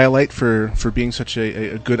Iolite for being such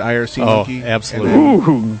a good IRC Oh, monkey. absolutely.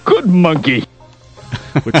 Ooh, good monkey.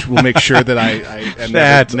 Which will make sure that I am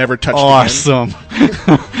That's never touched awesome.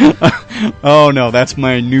 Oh no, that's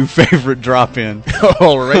my new favorite drop-in. again.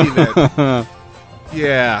 Alrighty then.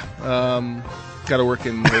 Yeah. Got to work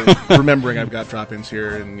in remembering I've got drop-ins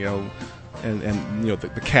here, and the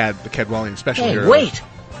Cadwallian special Hey, hero. wait!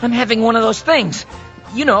 I'm having one of those things.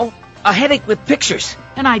 You know, a headache with pictures.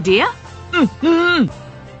 An idea?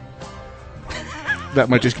 That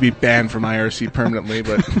might just be banned from IRC permanently,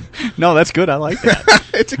 but No, that's good. I like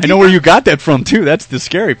that. I know where you got that from too. That's the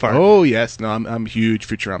scary part. oh yes, no, I'm a huge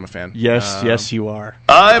Futurama fan. Yes, you are.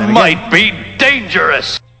 I might be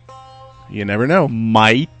dangerous. You never know.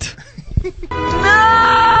 Might.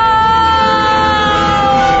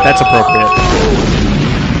 That's appropriate.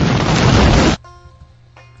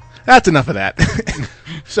 That's enough of that.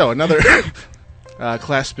 So another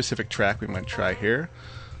class-specific track we might try here.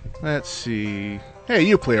 Let's see. Hey,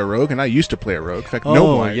 you play a rogue, and I used to play a rogue. In fact,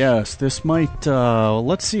 Oh, yes. This might...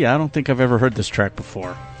 let's see. I don't think I've ever heard this track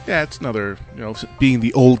before. Yeah, it's another, being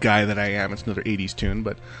the old guy that I am, it's another 80s tune,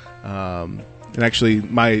 but... and actually,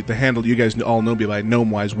 the handle you guys all know me by,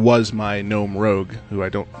 Gnomewise, was my Gnome Rogue, who I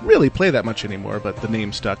don't really play that much anymore, but the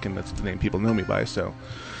name stuck, and that's the name people know me by, so...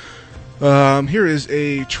 here is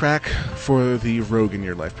a track for the rogue in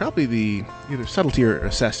your life. Probably the either subtlety or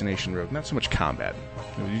assassination rogue. Not so much combat.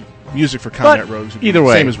 Music for combat rogues. Would be Either the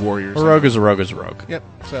way, same as warriors. a rogue is a rogue is a rogue. Yep.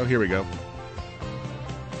 So here we go.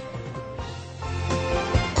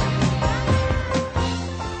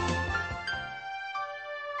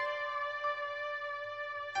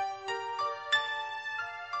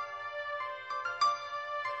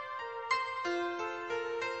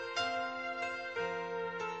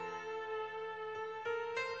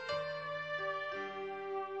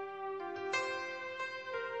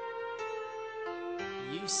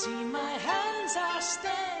 You see my hands are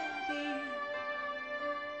steady.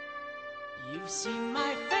 You've seen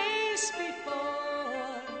my face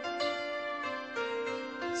before.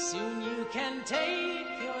 Soon you can take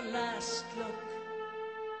your last look,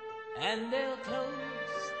 and they'll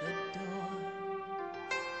close the door.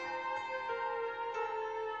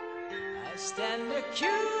 I stand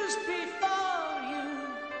accused before you.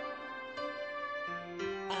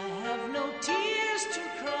 I have no tears to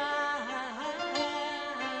cry.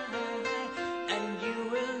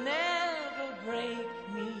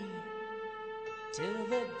 Till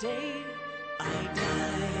the day I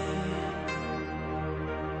die.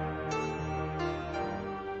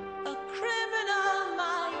 A criminal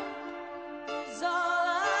mind is all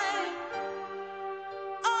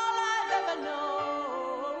I've ever known.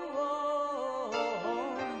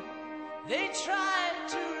 They tried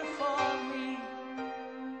to reform me,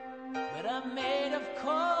 but I'm made of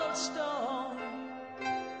cold stone.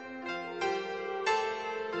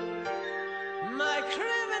 My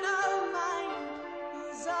criminal mind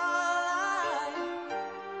is all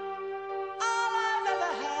I've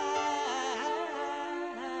ever had.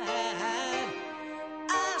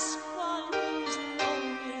 Ask one who's known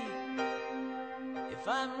me if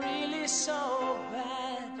I'm really so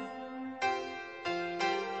bad.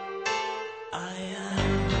 I am.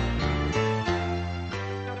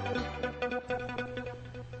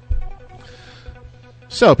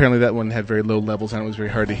 So apparently that one had very low levels and it was very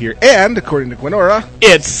hard to hear. And according to Gwenora,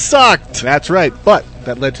 it sucked. That's right. But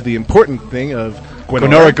that led to the important thing of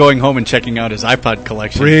Gwenora going home and checking out his iPod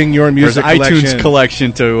collection. Bring your music or his collection. iTunes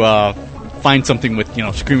collection to find something with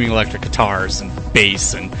screaming electric guitars and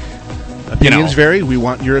bass and opinions vary. We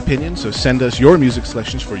want your opinion, so send us your music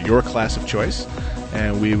selections for your class of choice,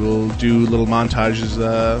 and we will do little montages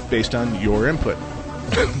based on your input.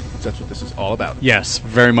 That's what this is all about. Yes,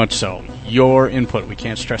 very much so. Your input. We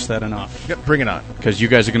can't stress that enough. Yep, bring it on. Because you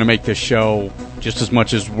guys are going to make this show just as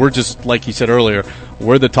much as we're just, like he said earlier,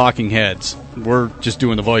 we're the talking heads. We're just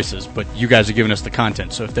doing the voices, but you guys are giving us the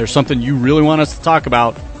content. So if there's something you really want us to talk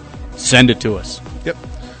about, send it to us. Yep.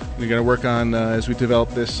 We're going to work on, as we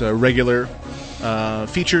develop this, regular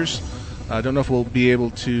features. I don't know if we'll be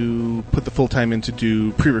able to put the full time in to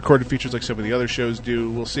do pre-recorded features like some of the other shows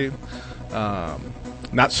do. We'll see.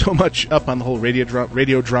 Not so much up on the whole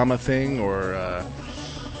radio drama thing, or I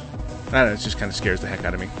don't know, it just kind of scares the heck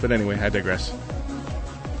out of me. But anyway, I digress.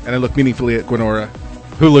 And I look meaningfully at Gwenora,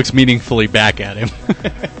 who looks meaningfully back at him.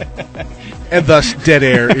 And thus, dead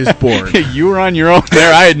air is born. You were on your own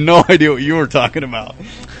there. I had no idea what you were talking about.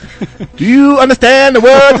 Do you understand the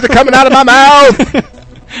words that are coming out of my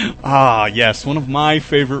mouth? Ah, yes, one of my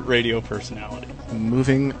favorite radio personalities.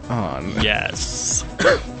 Moving on. Yes.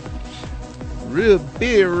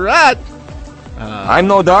 Ruby Rod. I'm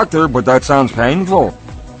no doctor, but that sounds painful.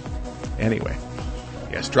 Anyway,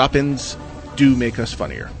 yes, drop-ins do make us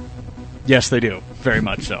funnier. Yes, they do. Very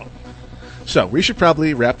much so. So, we should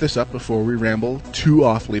probably wrap this up before we ramble too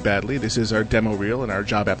awfully badly. This is our demo reel and our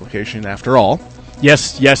job application after all.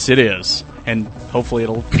 Yes, it is. And hopefully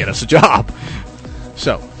it'll get us a job.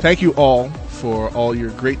 So, thank you all for all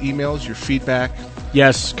your great emails, your feedback.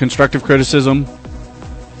 Yes, constructive criticism.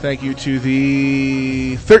 Thank you to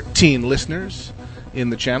the 13 listeners in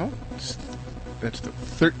the channel. That's the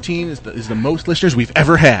 13 is the most listeners we've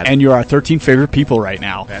ever had. And you're our 13 favorite people right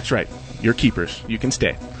now. That's right. You're keepers. You can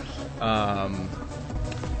stay.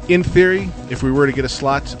 In theory, if we were to get a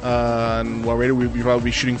slot on WoW Radio, we'd probably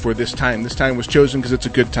be shooting for this time. This time was chosen because it's a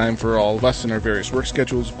good time for all of us in our various work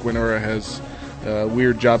schedules. Gwenora has a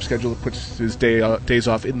weird job schedule that puts his days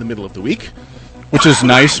off in the middle of the week. Which is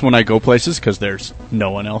nice when I go places because there's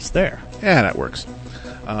no one else there. Yeah, that works.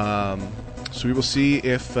 So we will see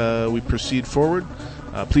if we proceed forward.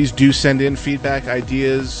 Please do send in feedback,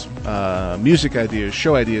 ideas, music ideas,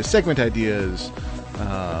 show ideas, segment ideas,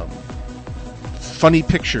 funny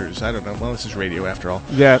pictures. I don't know. Well, this is radio after all.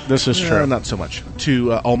 Yeah, this is true. Not so much. To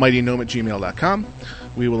almightygnome@gmail.com.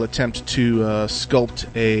 We will attempt to sculpt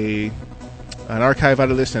an archive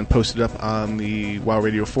out of this and post it up on the WoW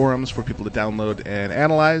Radio forums for people to download and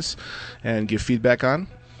analyze and give feedback on.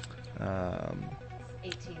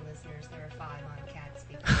 18 listeners. There are 5 on Cat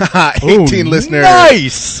Speak. 18 listeners.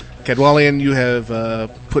 Nice! Cadwallian, you have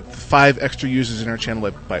put 5 extra users in our channel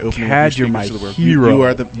by opening Cad, up you're new my speakers to the world.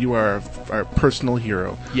 hero. You are our personal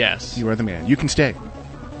hero. Yes. You are the man. You can stay.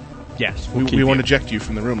 Yes. We won't eject you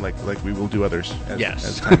from the room like we will do others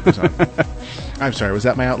as time goes on. I'm sorry, was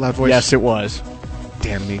that my out loud voice? Yes, it was.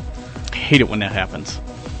 Damn me. I hate it when that happens.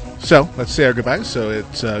 So, let's say our goodbyes. So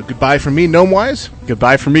it's goodbye from me, Gnomewise.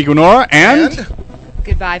 Goodbye from me, Gwenora, and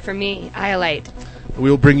Goodbye from me, Iolite.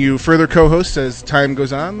 We'll bring you further co-hosts as time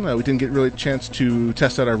goes on. We didn't get really a chance to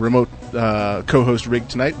test out our remote co-host rig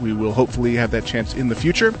tonight. We will hopefully have that chance in the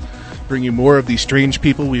future. Bring you more of these strange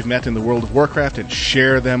people we've met in the world of Warcraft and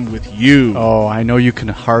share them with you. Oh, I know you can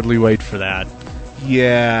hardly wait for that.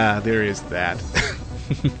 Yeah, there is that.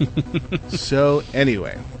 So,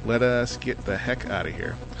 anyway, let us get the heck out of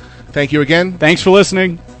here. Thank you again. Thanks for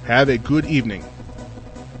listening. Have a good evening.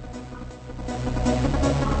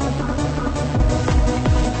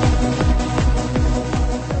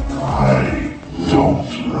 I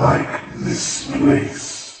don't like this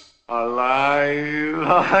place. Alive!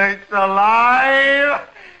 It's alive!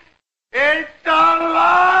 It's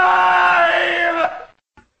alive!